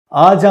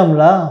আজ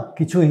আমরা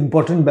কিছু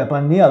ইম্পর্টেন্ট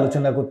ব্যাপার নিয়ে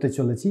আলোচনা করতে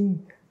চলেছি।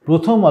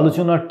 প্রথম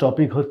আলোচনার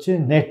টপিক হচ্ছে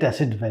net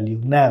asset value,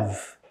 nav.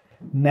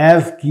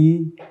 Nav কি,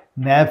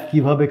 ন্যাভ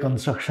কিভাবে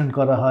কনস্ট্রাকশন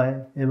করা হয়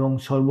এবং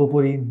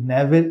সর্বোপরি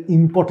ন্যাভের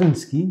ইম্পর্টেন্স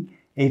কি,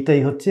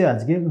 এইটাই হচ্ছে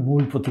আজকের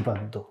মূল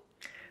প্রতিপাদ্য।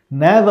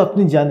 ন্যাভ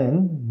আপনি জানেন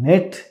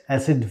নেট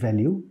অ্যাসেট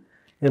ভ্যালু,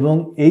 এবং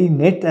এই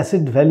নেট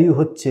অ্যাসেট ভ্যালু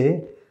হচ্ছে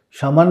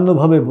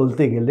সামান্যভাবে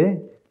বলতে গেলে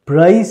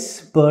প্রাইস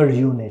পার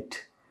ইউনিট।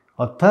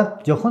 অর্থাৎ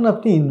যখন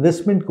আপনি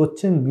ইনভেস্টমেন্ট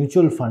করছেন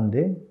মিউচুয়াল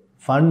ফান্ডে,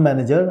 ফান্ড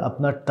ম্যানেজার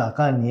আপনার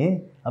টাকা নিয়ে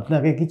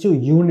আপনাকে কিছু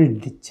ইউনিট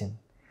দিচ্ছেন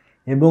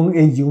এবং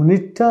এই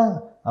ইউনিটটা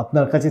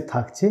আপনার কাছে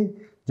থাকছে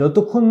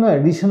যতক্ষণ না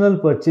অ্যাডিশনাল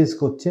পারচেজ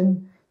করছেন,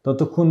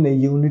 ততক্ষণ এই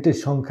ইউনিটের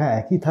সংখ্যা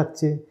একই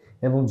থাকছে,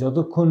 এবং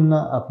যতক্ষণ না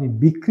আপনি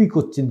বিক্রি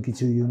করছেন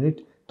কিছু ইউনিট,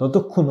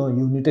 ততক্ষণও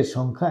ইউনিটের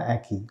সংখ্যা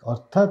একই।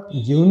 অর্থাৎ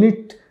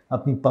ইউনিট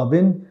আপনি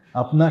পাবেন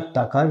আপনার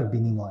টাকার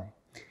বিনিময়ে।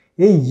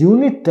 এই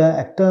ইউনিটটা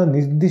একটা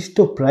নির্দিষ্ট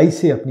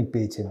প্রাইসে আপনি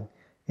পেয়েছেন,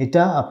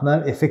 এটা আপনার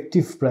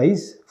effective price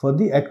for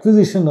the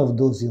acquisition of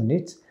those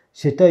units,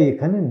 সেটাই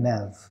এখানে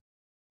ন্যাভ।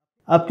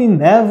 আপনি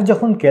ন্যাভ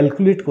যখন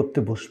ক্যালকুলেট করতে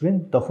বসবেন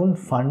তখন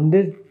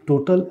ফান্ডের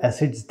টোটাল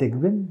অ্যাসেটস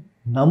দেখবেন,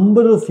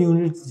 নাম্বার অফ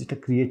ইউনিটস যেটা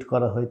ক্রিয়েট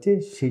করা হয়েছে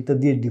সেটা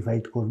দিয়ে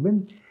ডিভাইড করবেন,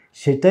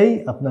 সেটাই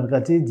আপনার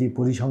কাছে যে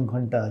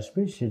পরিসংখ্যানটা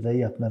আসবে সেটাই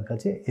আপনার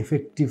কাছে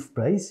এফেক্টিভ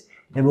প্রাইস,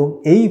 এবং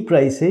এই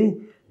প্রাইসেই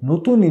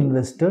নতুন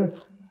ইনভেস্টর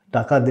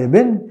টাকা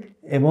দেবেন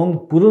এবং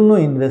পুরনো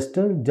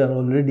ইনভেস্টর যার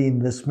অলরেডি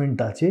ইনভেস্টমেন্ট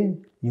আছে,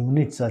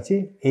 ইউনিটস আছে,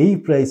 এই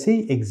প্রাইসেই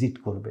এক্সিট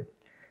করবেন।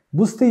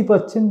 বুঝতেই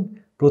পারছেন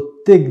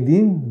প্রত্যেক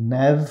দিন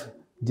ন্যাভ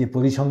যে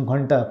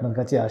পরিসংখ্যানটা আপনার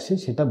কাছে আসে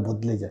সেটা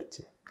বদলে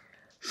যাচ্ছে।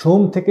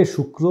 সোম থেকে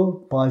শুক্র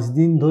 5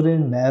 দিন ধরে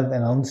ন্যাভ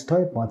অ্যানাউন্সড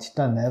হয়,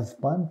 5টা ন্যাভ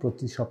পান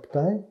প্রতি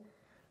সপ্তাহে।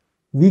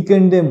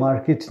 উইকেন্ডে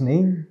মার্কেট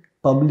নেই,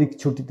 পাবলিক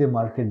ছুটিতে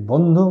মার্কেট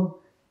বন্ধ,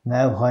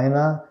 ন্যাভ হয়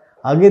না।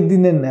 আগের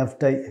দিনের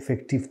ন্যাভটাই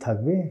এফেক্টিভ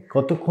থাকবে,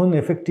 কতক্ষণ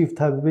এফেক্টিভ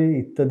থাকবে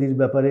ইত্যাদির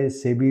ব্যাপারে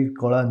সেবির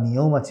কড়া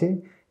নিয়ম আছে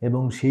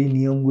এবং সেই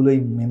নিয়মগুলোই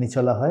মেনে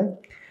চলা হয়।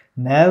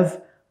 ন্যাভ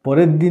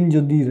পরের দিন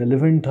যদি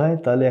রেলেভেন্ট হয়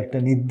তাহলে একটা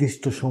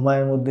নির্দিষ্ট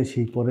সময়ের মধ্যে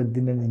সেই পরের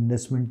দিনের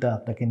ইনভেস্টমেন্টটা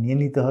আপনাকে নিয়ে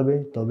নিতে হবে,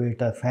 তবে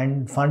এটা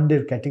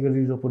ফান্ডের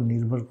ক্যাটেগরির ওপর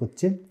নির্ভর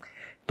করছে।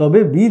 তবে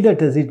বি দ্যাট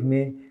অ্যাজ ইট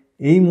মে,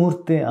 এই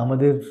মুহূর্তে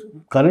আমাদের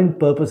কারেন্ট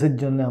পারপাসের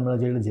জন্য আমরা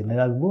যেটা জেনে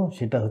রাখবো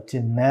সেটা হচ্ছে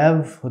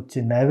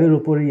ন্যাভের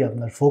ওপরেই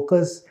আপনার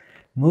ফোকাস।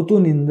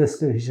 নতুন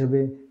ইনভেস্টর হিসেবে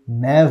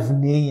ন্যাভ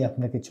নিয়েই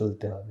আপনাকে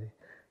চলতে হবে।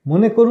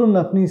 মনে করুন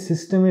আপনি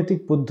সিস্টেমেটিক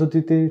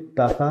পদ্ধতিতে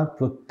টাকা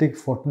প্রত্যেক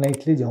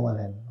ফর্টনাইটলি জমা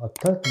দেন,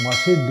 অর্থাৎ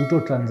মাসে 2টো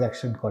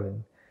ট্রানজ্যাকশন করেন।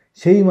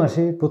 সেই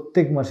মাসে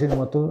প্রত্যেক মাসের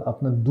মতো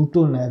আপনার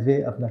 2টো ন্যাভে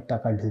আপনার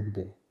টাকা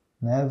ঢুকবে।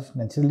 ন্যাভ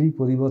ন্যাচারালি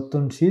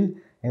পরিবর্তনশীল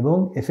এবং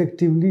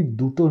এফেক্টিভলি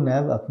 2টো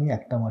ন্যাভ আপনি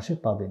একটা মাসে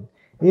পাবেন।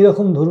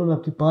 এইরকম ধরুন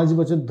আপনি 5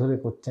 বছর ধরে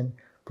করছেন,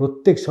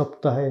 প্রত্যেক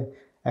সপ্তাহে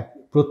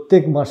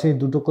প্রত্যেক মাসে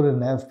 2টো করে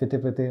ন্যাভ পেতে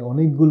পেতে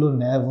অনেকগুলো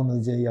ন্যাভ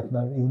অনুযায়ী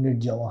আপনার ইউনিট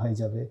জমা হয়ে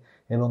যাবে,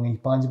 এবং এই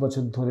 5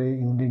 বছর ধরে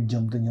ইউনিট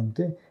জমতে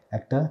জমতে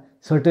একটা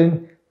সার্টেন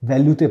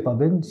ভ্যালুতে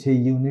পাবেন। সেই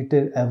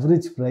ইউনিটের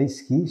অ্যাভারেজ প্রাইস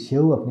কি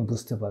সেও আপনি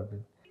বুঝতে পারবেন।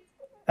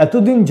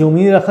 এতদিন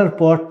জমিয়ে রাখার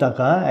পর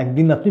টাকা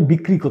একদিন আপনি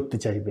বিক্রি করতে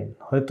চাইবেন,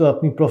 হয়তো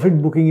আপনি প্রফিট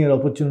বুকিংয়ের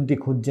অপরচুনিটি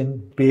খুঁজছেন,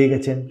 পেয়ে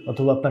গেছেন,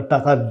 অথবা আপনার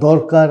টাকার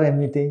দরকার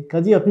এমনিতেই,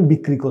 কাজেই আপনি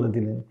বিক্রি করে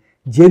দিলেন।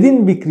 যেদিন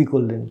বিক্রি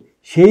করলেন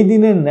সেই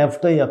দিনের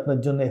ন্যাভটাই আপনার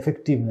জন্য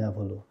এফেক্টিভ ন্যাভ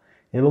হলো,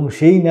 এবং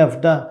সেই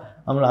ন্যাভটা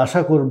আমরা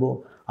আশা করব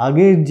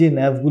আগের যে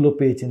ন্যাভগুলো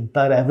পেয়েছেন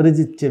তার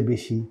অ্যাভারেজের চেয়ে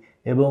বেশি,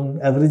 এবং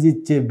অ্যাভারেজের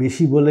চেয়ে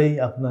বেশি বলেই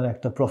আপনার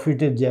একটা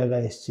প্রফিটের জায়গা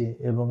এসছে,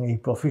 এবং এই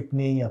প্রফিট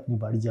নিয়েই আপনি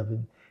বাড়ি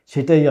যাবেন।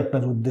 সেটাই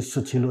আপনার উদ্দেশ্য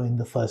ছিল in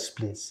the first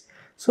place.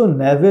 So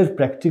ন্যাভের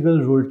practical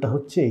রোলটা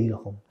হচ্ছে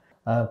এইরকম।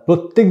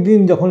 প্রত্যেক দিন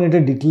যখন এটা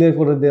ডিক্লেয়ার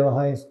করে দেওয়া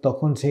হয়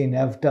তখন সেই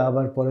ন্যাভটা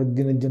আবার পরের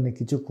দিনের জন্য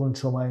কিছুক্ষণ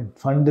সময়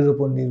ফান্ডের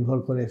উপর নির্ভর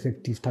করে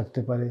এফেক্টিভ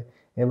থাকতে পারে,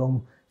 এবং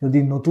যদি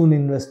নতুন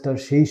ইনভেস্টর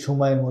সেই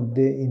সময়ের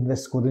মধ্যে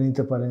ইনভেস্ট করে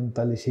নিতে পারেন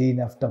তাহলে সেই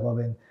ন্যাভটা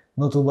পাবেন,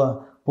 নতুবা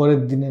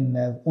পরের দিনের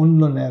ন্যাভ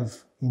অন্য ন্যাভ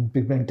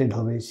ইমপ্লিমেন্টেড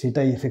হবে,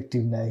 সেটাই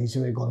এফেক্টিভ ন্যাভ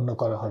হিসেবে গণ্য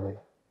করা হবে।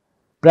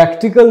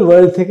 প্র্যাকটিক্যাল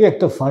ওয়ার্ল্ড থেকে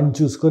একটা ফান্ড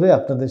চুজ করে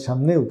আপনাদের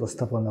সামনে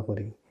উপস্থাপনা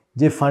করি।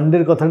 যে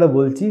ফান্ডের কথাটা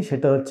বলছি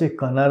সেটা হচ্ছে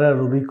কানাড়া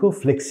রুবিকো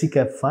ফ্লেক্সি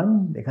ক্যাপ ফান্ড।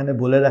 এখানে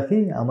বলে রাখি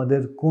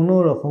আমাদের কোনো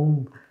রকম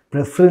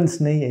প্রেফারেন্স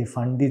নেই এই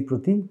ফান্ডটির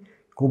প্রতি,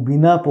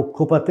 বিনা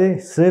পক্ষপাতে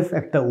স্রেফ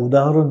একটা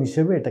উদাহরণ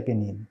হিসেবে এটাকে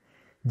নিন।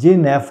 যে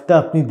ন্যাভটা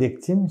আপনি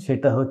দেখছেন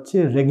সেটা হচ্ছে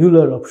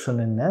রেগুলার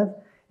অপশনের ন্যাভ,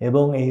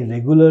 এবং এই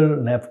রেগুলার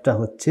ন্যাভটা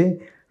হচ্ছে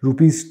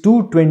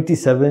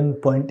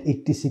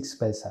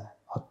 ₹227.86,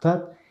 অর্থাৎ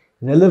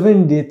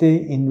রেলেভেন্ট ডেতে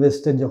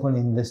ইনভেস্টর যখন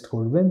ইনভেস্ট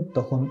করবেন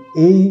তখন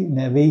এই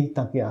ন্যাভেই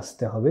তাকে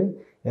আসতে হবে,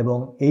 এবং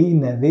এই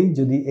ন্যাভেই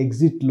যদি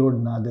এক্সিট লোড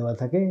না দেওয়া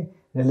থাকে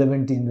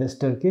রেলেভেন্ট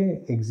ইনভেস্টরকে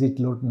এক্সিট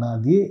লোড না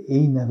দিয়ে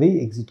এই ন্যাভেই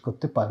এক্সিট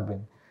করতে পারবেন।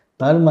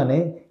 তার মানে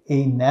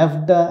এই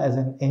ন্যাভটা as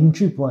an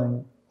entry point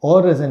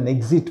or as an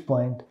exit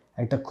point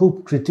একটা খুব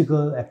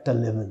ক্রিটিক্যাল একটা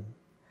লেভেল।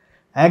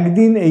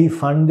 একদিন এই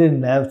ফান্ডের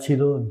ন্যাভ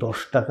ছিল 10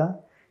 টাকা,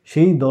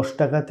 সেই 10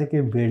 টাকা থেকে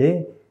বেড়ে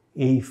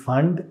এই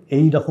ফান্ড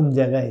এই রকম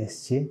জায়গায়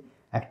এসছে,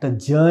 একটা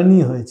জার্নি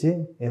হয়েছে,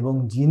 এবং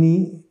যিনি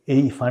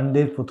এই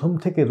ফান্ডের প্রথম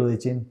থেকে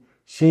রয়েছেন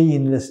সেই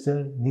ইনভেস্টর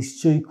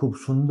নিশ্চয়ই খুব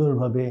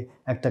সুন্দরভাবে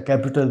একটা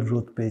ক্যাপিটাল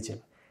গ্রোথ পেয়েছেন।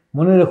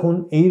 মনে রাখুন,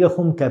 এই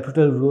রকম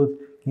ক্যাপিটাল গ্রোথ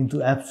কিন্তু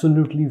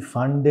অ্যাবসলিউটলি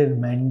ফান্ডের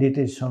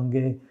ম্যান্ডেটের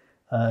সঙ্গে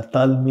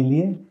তাল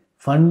মিলিয়ে।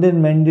 ফান্ডের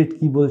ম্যান্ডেট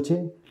কি বলছে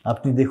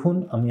আপনি দেখুন,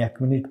 আমি 1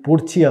 মিনিট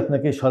পড়ছি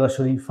আপনাকে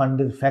সরাসরি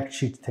ফান্ডের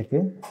ফ্যাক্টশিট থেকে।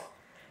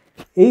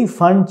 এই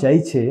ফান্ড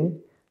চাইছে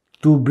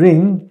to bring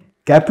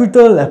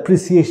capital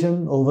appreciation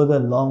over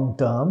the long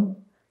term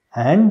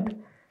and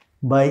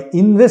by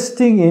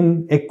investing in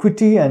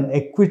equity and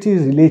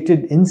equity-related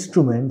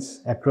instruments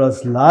across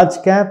large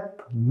cap,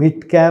 mid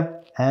cap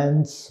and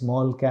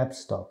small cap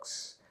stocks.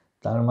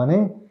 তার মানে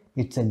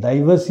it's a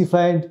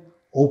diversified,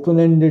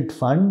 open-ended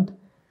fund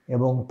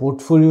এবং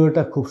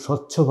পোর্টফোলিওটা খুব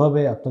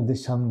স্বচ্ছভাবে আপনাদের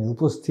সামনে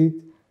উপস্থিত।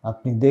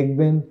 আপনি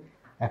দেখবেন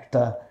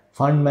একটা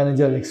ফান্ড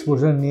ম্যানেজার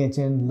এক্সপোজার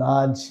নিয়েছেন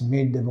লার্জ,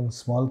 মিড এবং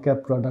স্মল ক্যাপ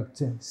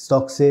প্রোডাক্টসে,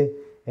 স্টকসে,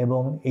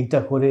 এবং এইটা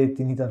করে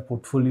তিনি তার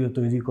পোর্টফোলিও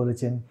তৈরি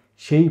করেছেন।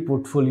 সেই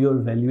পোর্টফোলিওর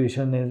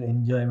ভ্যালুয়েশনের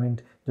এনজয়মেন্ট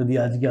যদি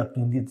আজকে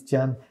আপনি দিতে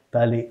চান,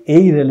 তাহলে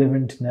এই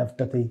রেলেভেন্ট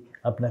ন্যাভটাতেই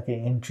আপনাকে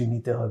এন্ট্রি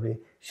নিতে হবে,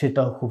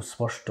 সেটাও খুব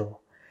স্পষ্ট।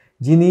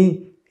 যিনি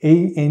এই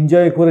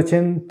এনজয়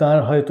করেছেন তার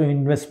হয়তো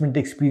ইনভেস্টমেন্ট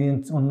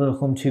এক্সপিরিয়েন্স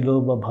অন্যরকম ছিল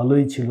বা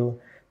ভালোই ছিল।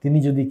 তিনি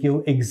যদি কেউ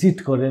এক্সিট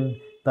করেন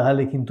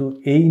তাহলে কিন্তু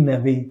এই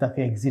ন্যাভেই তাকে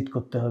এক্সিট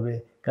করতে হবে।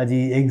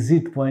 কাজেই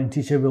এক্সিট পয়েন্ট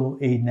হিসেবেও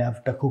এই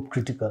ন্যাভটা খুব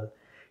ক্রিটিক্যাল।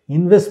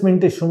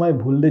 ইনভেস্টমেন্টের সময়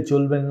ভুললে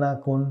চলবেন না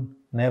কোন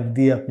ন্যাভ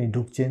দিয়ে আপনি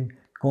ঢুকছেন,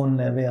 কোন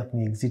ন্যাভে আপনি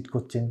এক্সিট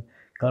করছেন।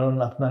 কারণ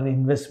আপনার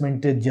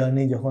ইনভেস্টমেন্টের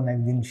জার্নি যখন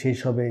একদিন শেষ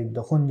হবে,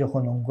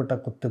 যখন অঙ্কটা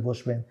করতে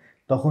বসবেন,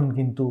 তখন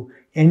কিন্তু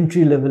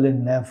এন্ট্রি লেভেলের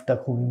ন্যাভটা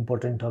খুব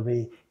ইম্পর্টেন্ট হবে,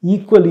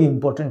 ইকুয়ালি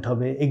ইম্পর্টেন্ট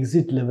হবে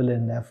এক্সিট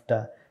লেভেলের ন্যাভটা।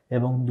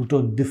 এবং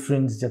দুটোর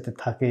ডিফারেন্স যাতে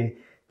থাকে,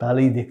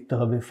 তাহলেই দেখতে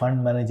হবে ফান্ড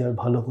ম্যানেজার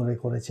ভালো করে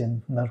করেছেন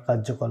তার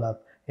কার্যকলাপ,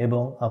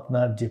 এবং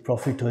আপনার যে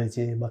প্রফিট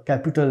হয়েছে বা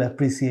ক্যাপিটাল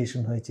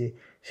অ্যাপ্রিসিয়েশন হয়েছে,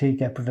 সেই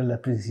ক্যাপিটাল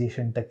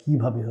অ্যাপ্রিসিয়েশনটা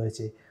কীভাবে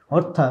হয়েছে।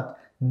 অর্থাৎ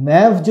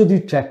ন্যাভ যদি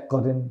ট্র্যাক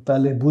করেন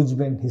তাহলে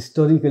বুঝবেন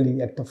হিস্টোরিক্যালি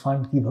একটা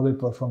ফান্ড কীভাবে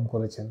পারফর্ম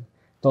করেছেন।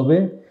 তবে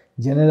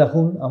জেনে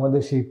রাখুন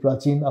আমাদের সেই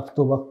প্রাচীন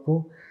আপ্তবাক্য,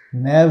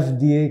 ন্যাভ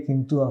দিয়ে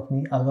কিন্তু আপনি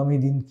আগামী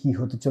দিন কি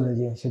হতে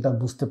চলেছে সেটা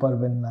বুঝতে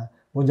পারবেন না,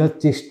 বোঝার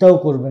চেষ্টাও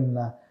করবেন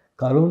না,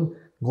 কারণ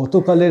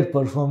গতকালের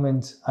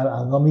পারফরমেন্স আর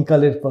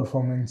আগামীকালের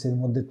পারফরমেন্সের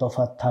মধ্যে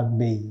তফাৎ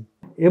থাকবেই।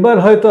 এবার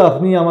হয়তো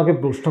আপনি আমাকে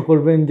প্রশ্ন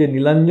করবেন যে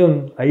নীলাঞ্জন,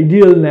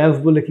 আইডিয়াল ন্যাভ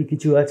বলে কি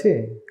কিছু আছে?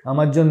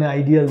 আমার জন্য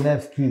আইডিয়াল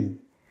ন্যাভ কি?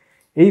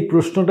 এই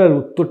প্রশ্নটার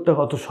উত্তরটা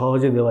কত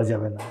সহজে দেওয়া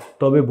যাবে না।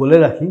 তবে বলে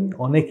রাখি,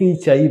 অনেকেই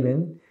চাইবেন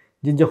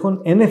যে যখন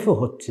এনএফও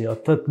হচ্ছে,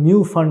 অর্থাৎ নিউ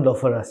ফান্ড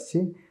অফার আসছে,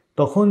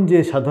 তখন যে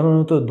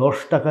সাধারণত 10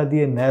 টাকা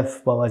দিয়ে ন্যাভ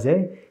পাওয়া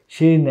যায়,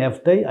 সেই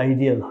ন্যাভটাই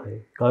আইডিয়াল হয়।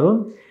 কারণ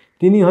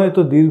তিনি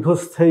হয়তো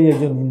দীর্ঘস্থায়ী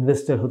একজন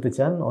ইনভেস্টর হতে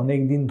চান, অনেক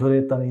দিন ধরে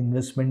তার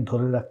ইনভেস্টমেন্ট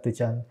ধরে রাখতে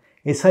চান,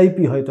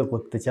 এসআইপি হয়তো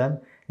করতে চান,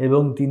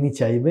 এবং তিনি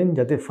চাইবেন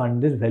যাতে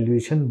ফান্ডের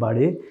ভ্যালুয়েশন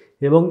বাড়ে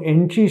এবং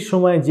এন্ট্রির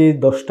সময় যে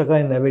 10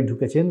 টাকায় ন্যাভে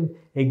ঢুকেছেন,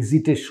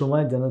 এক্সিটের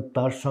সময় যেন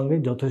তার সঙ্গে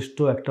যথেষ্ট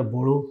একটা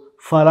বড়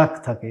ফারাক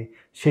থাকে।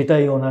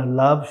 সেটাই ওনার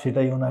লাভ,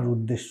 সেটাই ওনার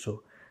উদ্দেশ্য।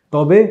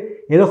 তবে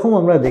এরকম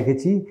আমরা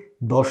দেখেছি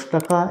 10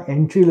 টাকা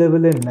এন্ট্রি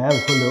লেভেলের ন্যাভ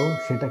হলেও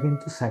সেটা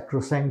কিন্তু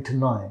স্যাক্রোস্যাঙ্ক্ট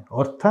নয়।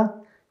 অর্থাৎ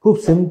খুব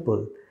সিম্পল,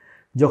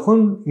 যখন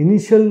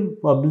ইনিশিয়াল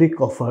পাবলিক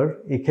অফার,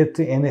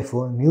 এক্ষেত্রে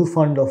এনএফও নিউ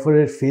ফান্ড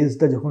অফারের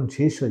ফেজটা যখন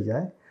শেষ হয়ে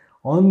যায়,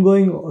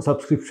 অনগোয়িং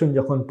সাবস্ক্রিপশন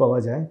যখন পাওয়া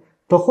যায়,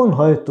 তখন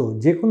হয়তো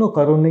যে কোনো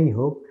কারণেই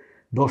হোক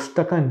 10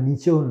 টাকার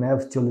নিচেও ন্যাভ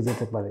চলে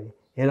যেতে পারে।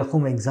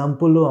 এরকম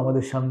এক্সাম্পলও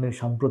আমাদের সামনে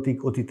সাম্প্রতিক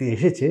অতীতে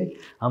এসেছে।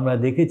 আমরা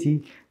দেখেছি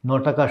 9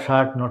 টাকা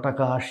 60, 9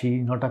 টাকা 80,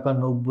 9 টাকা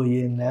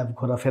 90-এ ন্যাভ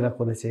ঘোরাফেরা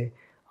করেছে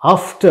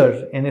আফটার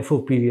এনএফও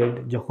পিরিয়ড,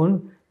 যখন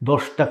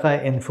 10 টাকায়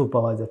এনএফও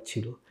পাওয়া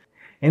যাচ্ছিল।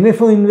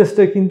 এনএফও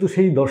ইনভেস্টর কিন্তু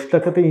সেই 10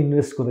 টাকাতেই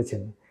ইনভেস্ট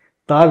করেছেন,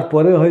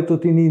 তারপরে হয়তো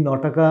তিনি 9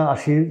 টাকা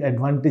 80-র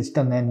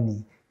অ্যাডভান্টেজটা নেননি,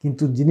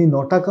 কিন্তু যিনি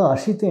 9 টাকা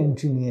 80-তে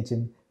এন্ট্রি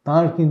নিয়েছেন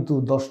তার কিন্তু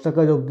 10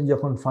 টাকা অবধি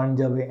যখন ফান্ড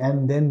যাবে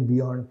অ্যান্ড দেন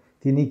বিয়ন্ড,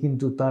 তিনি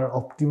কিন্তু তার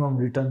অপটিমাম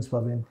রিটার্নস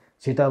পাবেন,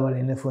 সেটা আবার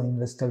এনএফও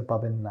ইনভেস্টর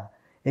পাবেন না।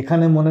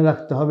 এখানে মনে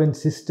রাখতে হবে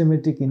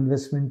সিস্টেমেটিক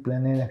ইনভেস্টমেন্ট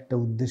প্ল্যানের একটা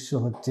উদ্দেশ্য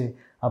হচ্ছে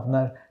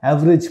আপনার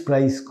অ্যাভারেজ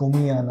প্রাইস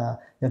কমিয়ে আনা,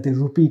 যাতে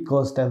রুপি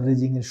কস্ট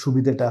অ্যাভারেজিংয়ের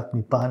সুবিধাটা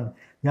আপনি পান।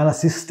 যারা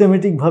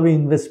সিস্টেমেটিকভাবে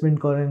ইনভেস্টমেন্ট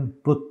করেন,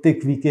 প্রত্যেক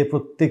উইকে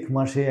প্রত্যেক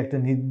মাসে একটা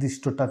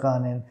নির্দিষ্ট টাকা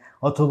আনেন,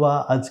 অথবা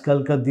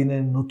আজকালকার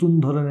দিনের নতুন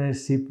ধরনের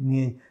সিপ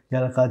নিয়ে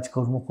যারা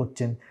কাজকর্ম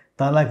করছেন,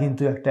 তারা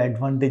কিন্তু একটা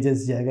অ্যাডভান্টেজেস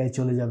জায়গায়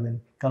চলে যাবেন,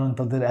 কারণ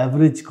তাদের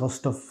average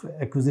cost of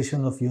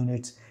acquisition of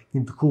units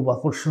কিন্তু খুব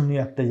আকর্ষণীয়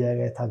একটা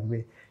জায়গায় থাকবে,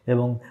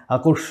 এবং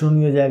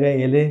আকর্ষণীয় জায়গায়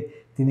এলে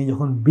তিনি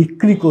যখন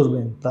বিক্রি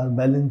করবেন তার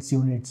ব্যালেন্স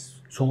ইউনিটস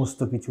সমস্ত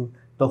কিছু,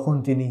 তখন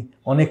তিনি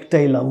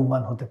অনেকটাই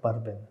লাভবান হতে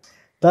পারবেন।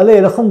 তাহলে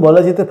এরকম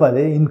বলা যেতে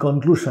পারে ইন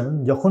কনক্লুশন,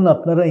 যখন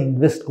আপনারা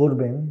ইনভেস্ট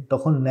করবেন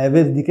তখন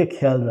ন্যাভের দিকে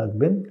খেয়াল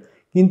রাখবেন,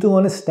 কিন্তু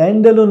মানে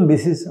স্ট্যান্ড অ্যালোন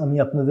বেসিস আমি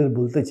আপনাদের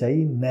বলতে চাই,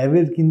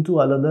 ন্যাভের কিন্তু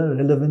আলাদা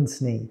রেলেভেন্স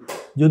নেই।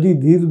 যদি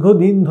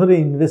দীর্ঘদিন ধরে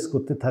ইনভেস্ট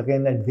করতে থাকেন,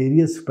 অ্যাট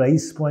ভেরিয়াস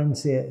প্রাইস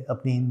পয়েন্টসে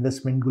আপনি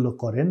ইনভেস্টমেন্টগুলো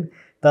করেন,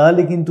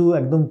 তাহলে কিন্তু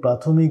একদম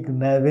প্রাথমিক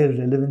ন্যাভের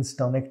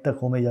রেলেভেন্সটা অনেকটা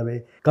কমে যাবে,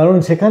 কারণ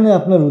সেখানে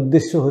আপনার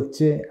উদ্দেশ্য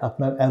হচ্ছে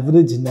আপনার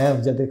অ্যাভারেজ ন্যাভ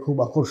যাতে খুব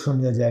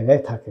আকর্ষণীয়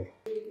জায়গায় থাকে।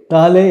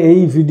 তাহলে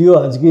এই ভিডিও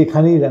আজকে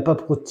এখানেই র্যাপ আপ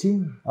করছি,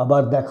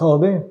 আবার দেখা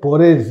হবে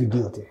পরের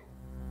ভিডিওতে।